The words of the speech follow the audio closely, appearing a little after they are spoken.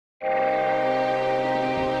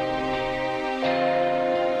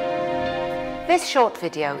This short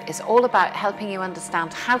video is all about helping you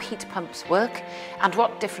understand how heat pumps work and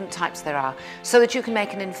what different types there are, so that you can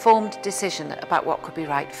make an informed decision about what could be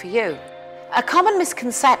right for you. A common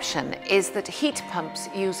misconception is that heat pumps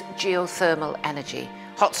use geothermal energy,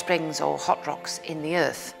 hot springs or hot rocks in the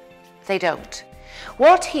earth. They don't.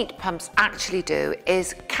 What heat pumps actually do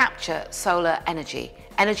is capture solar energy,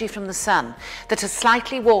 energy from the sun, that has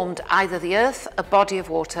slightly warmed either the earth, a body of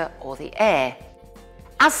water or the air.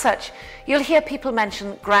 As such, you'll hear people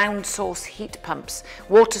mention ground source heat pumps,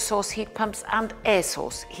 water source heat pumps and air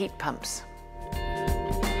source heat pumps.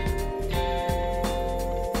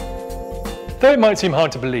 Though it might seem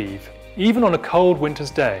hard to believe, even on a cold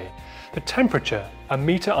winter's day, the temperature a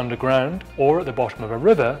metre underground or at the bottom of a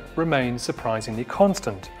river remains surprisingly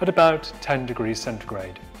constant at about 10 degrees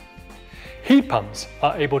centigrade. Heat pumps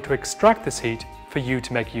are able to extract this heat for you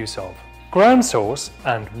to make use of. Ground source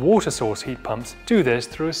and water source heat pumps do this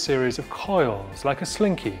through a series of coils, like a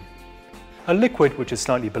slinky. A liquid which is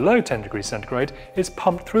slightly below 10 degrees centigrade is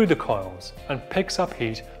pumped through the coils and picks up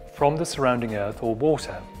heat from the surrounding earth or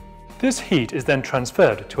water. This heat is then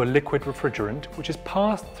transferred to a liquid refrigerant which is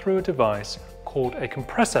passed through a device called a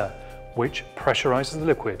compressor, which pressurizes the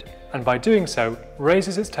liquid and by doing so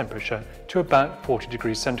raises its temperature to about 40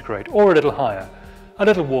 degrees centigrade or a little higher, a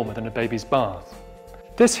little warmer than a baby's bath.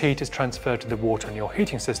 This heat is transferred to the water in your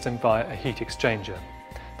heating system via a heat exchanger.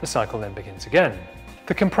 The cycle then begins again.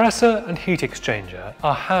 The compressor and heat exchanger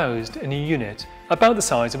are housed in a unit about the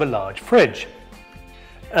size of a large fridge.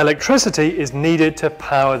 Electricity is needed to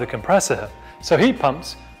power the compressor, so heat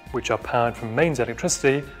pumps, which are powered from mains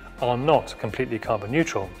electricity, are not completely carbon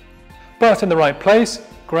neutral. But in the right place,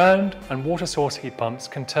 ground and water source heat pumps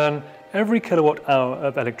can turn every kilowatt hour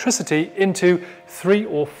of electricity into 3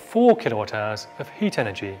 or 4 kilowatt hours of heat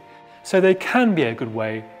energy. So they can be a good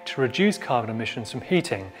way to reduce carbon emissions from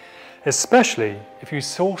heating, especially if you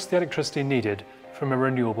source the electricity needed from a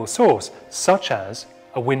renewable source, such as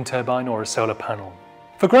a wind turbine or a solar panel.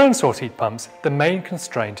 For ground source heat pumps, the main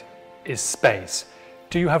constraint is space.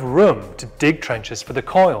 Do you have room to dig trenches for the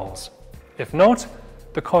coils? If not,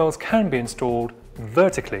 the coils can be installed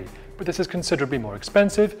vertically, but this is considerably more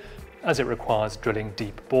expensive as it requires drilling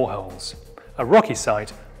deep boreholes. A rocky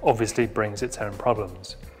site obviously brings its own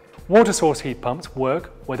problems. Water source heat pumps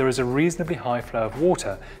work where there is a reasonably high flow of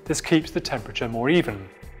water. This keeps the temperature more even.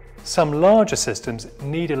 Some larger systems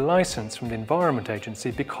need a license from the Environment Agency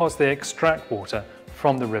because they extract water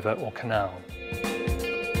from the river or canal.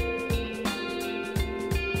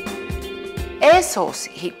 Air source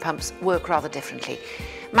heat pumps work rather differently.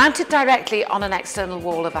 Mounted directly on an external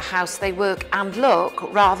wall of a house, they work and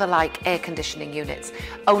look rather like air conditioning units,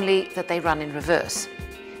 only that they run in reverse.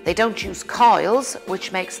 They don't use coils,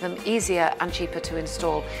 which makes them easier and cheaper to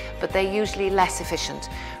install, but they're usually less efficient,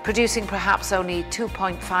 producing perhaps only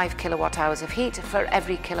 2.5 kilowatt hours of heat for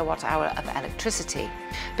every kilowatt hour of electricity.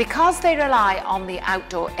 Because they rely on the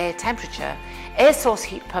outdoor air temperature, air source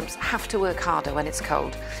heat pumps have to work harder when it's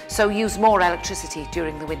cold, so use more electricity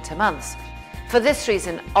during the winter months. For this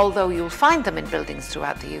reason, although you'll find them in buildings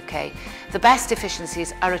throughout the UK, the best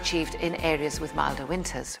efficiencies are achieved in areas with milder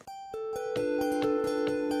winters.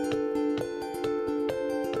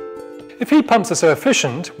 If heat pumps are so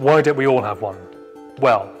efficient, why don't we all have one?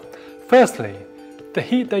 Well, firstly, the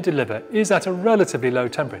heat they deliver is at a relatively low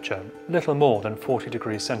temperature, little more than 40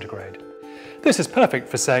 degrees centigrade. This is perfect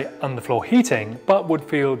for, say, underfloor heating, but would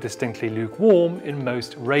feel distinctly lukewarm in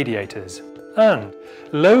most radiators. And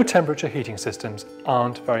low temperature heating systems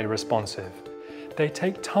aren't very responsive. They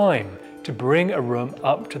take time to bring a room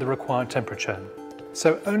up to the required temperature,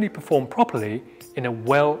 so only perform properly in a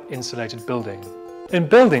well-insulated building. In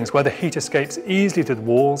buildings where the heat escapes easily to the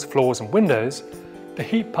walls, floors and windows, the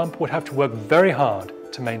heat pump would have to work very hard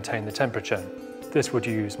to maintain the temperature. This would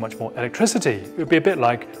use much more electricity. It would be a bit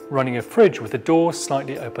like running a fridge with the doors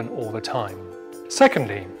slightly open all the time.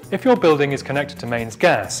 Secondly, if your building is connected to mains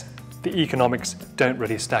gas, the economics don't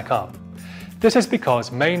really stack up. This is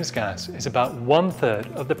because mains gas is about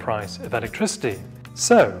 1/3 of the price of electricity.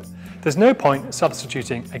 So, there's no point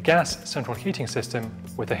substituting a gas central heating system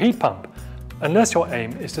with a heat pump, unless your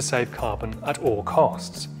aim is to save carbon at all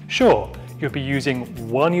costs. Sure, you'll be using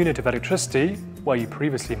 1 unit of electricity where you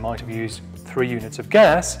previously might have used 3 units of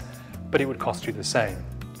gas, but it would cost you the same.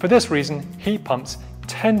 For this reason, heat pumps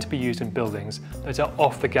tend to be used in buildings that are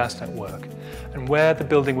off the gas network and where the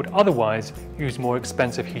building would otherwise use more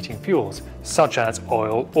expensive heating fuels, such as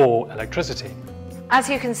oil or electricity. As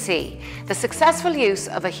you can see, the successful use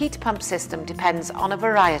of a heat pump system depends on a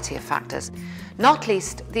variety of factors, not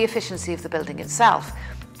least the efficiency of the building itself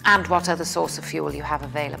and what other source of fuel you have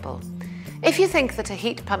available. If you think that a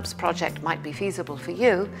heat pumps project might be feasible for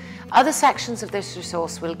you, other sections of this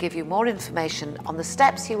resource will give you more information on the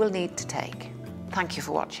steps you will need to take. Thank you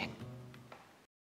for watching.